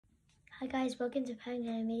Hi guys, welcome to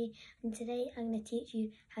Pangami, and today I'm going to teach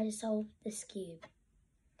you how to solve the skewb.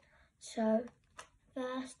 So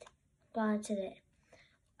first, glance at it.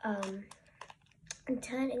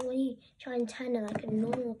 When you try and turn it like a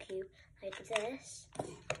normal cube, like this,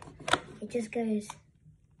 it just goes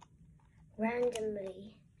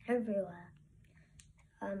randomly everywhere.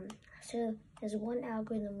 So there's one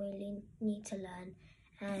algorithm we need to learn,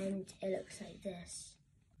 and it looks like this.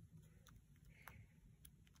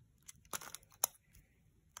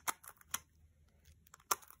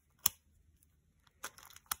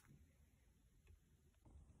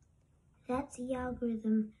 That's the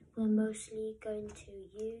algorithm we're mostly going to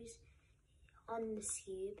use on the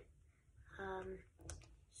skewb.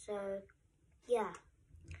 So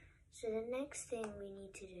the next thing we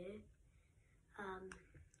need to do,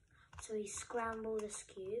 so we scramble the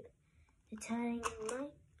skewb. The turning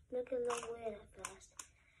might look a little weird at first,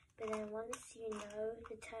 but then once you know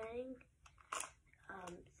the turning,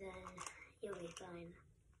 then you'll be fine.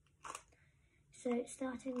 So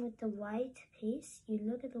starting with the white piece, you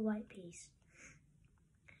look at the white piece.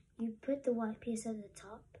 You put the white piece at the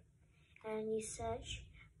top and you search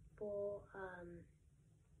for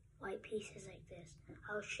white pieces like this.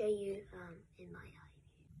 I'll show you in my eye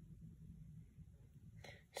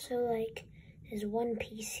view. So like there's one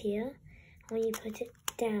piece here. When you put it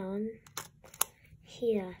down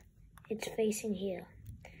here, it's facing here.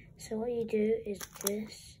 So what you do is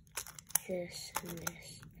this, this and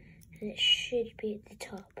this. And it should be at the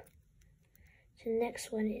top. So the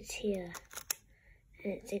next one is here,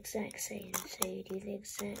 and it's the exact same. So you do the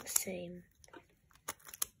exact same.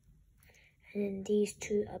 And then these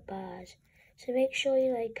two are bars. So make sure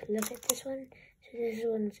you look at this one. So this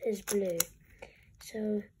one is blue.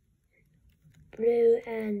 So blue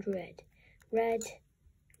and red. Red,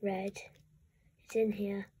 red. It's in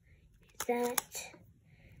here. That,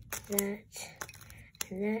 and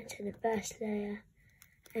that, and the first layer.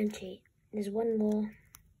 Empty. There's one more.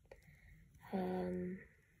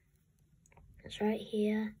 It's right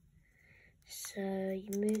here. So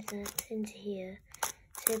you move that into here.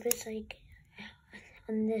 So if it's like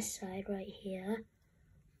on this side right here,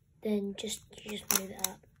 then you just move it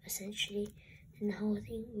up essentially, and the whole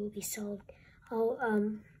thing will be solved.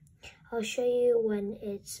 I'll show you when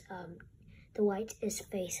it's the white is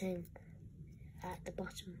facing at the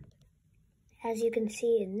bottom. As you can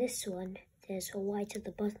see in this one, there's a white at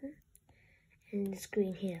the bottom and there's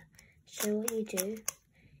green here. So what you do,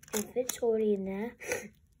 if it's already in there,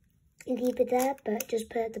 you keep it there, but just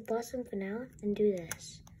put it at the bottom for now and do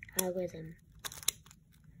this algorithm.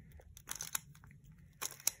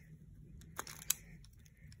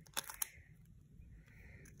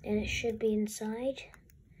 Then it should be inside.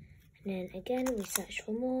 And then again, we search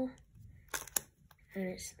for more. And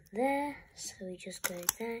it's there. So we just go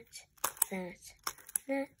that.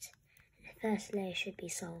 The first layer should be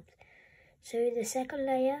solved. So the second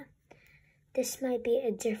layer, this might be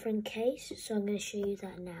a different case, so I'm going to show you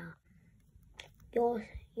that now.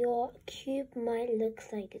 Your cube might look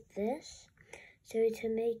like this. So to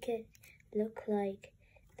make it look like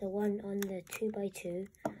the one on the 2x2,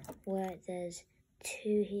 where there's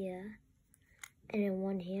 2 here, and then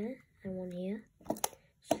 1 here, and 1 here.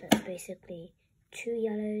 So that's basically 2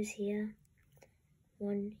 yellows here,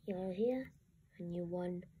 1 yellow here, and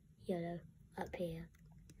 1 yellow up here.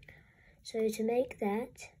 So to make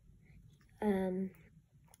that,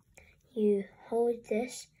 you hold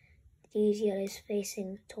these yellows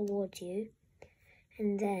facing towards you,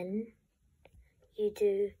 and then you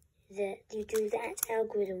do that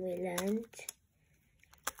algorithm we learned.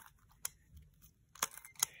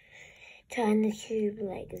 Turn the cube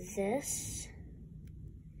like this,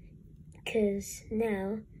 because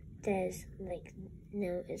now there's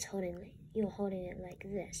it's holding you're holding it like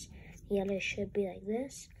this. The yellow should be like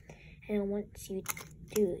this, and once you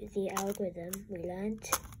do the algorithm we learned,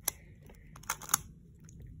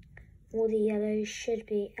 all the yellows should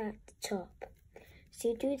be at the top. So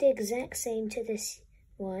you do the exact same to this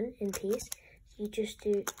one in piece. You just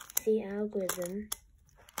do the algorithm,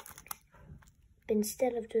 but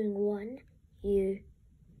instead of doing one, you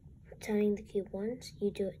turning the cube once,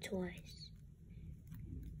 you do it twice.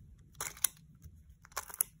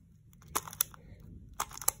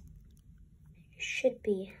 Should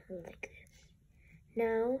be like this.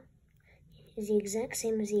 Now is the exact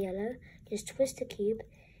same as the yellow. Just twist the cube.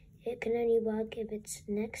 It can only work if it's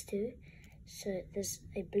next to. So there's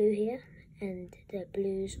a blue here, and the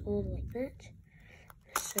blue's all like that.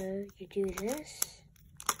 So you do this.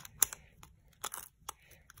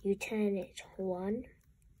 You turn it 1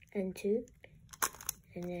 and 2,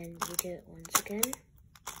 and then you do it once again.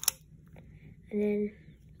 And then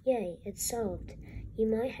yay, it's solved. You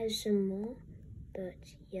might have some more, but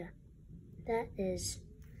yeah, that is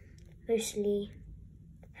mostly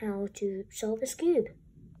how to solve a skewb.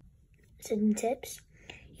 Some tips: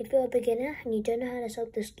 if you're a beginner and you don't know how to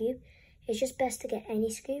solve the skewb, it's just best to get any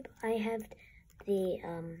skewb. I have the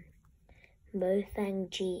Mofang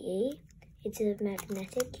GE. It's a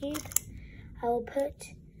magnetic cube. I will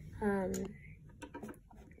put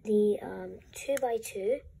the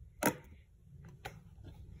 2x2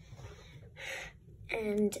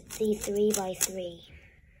 and the 3x3.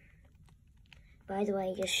 By the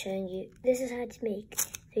way, just showing you, this is how to make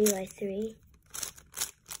 3x3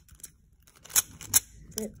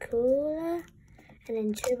 look cooler. And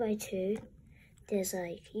then 2x2, there's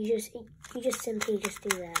like, you just simply just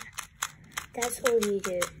do that. That's all you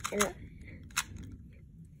do. And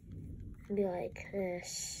be like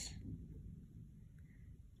this.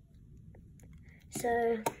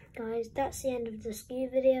 So guys, that's the end of the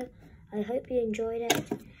skewb video. I hope you enjoyed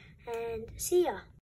it, and see ya.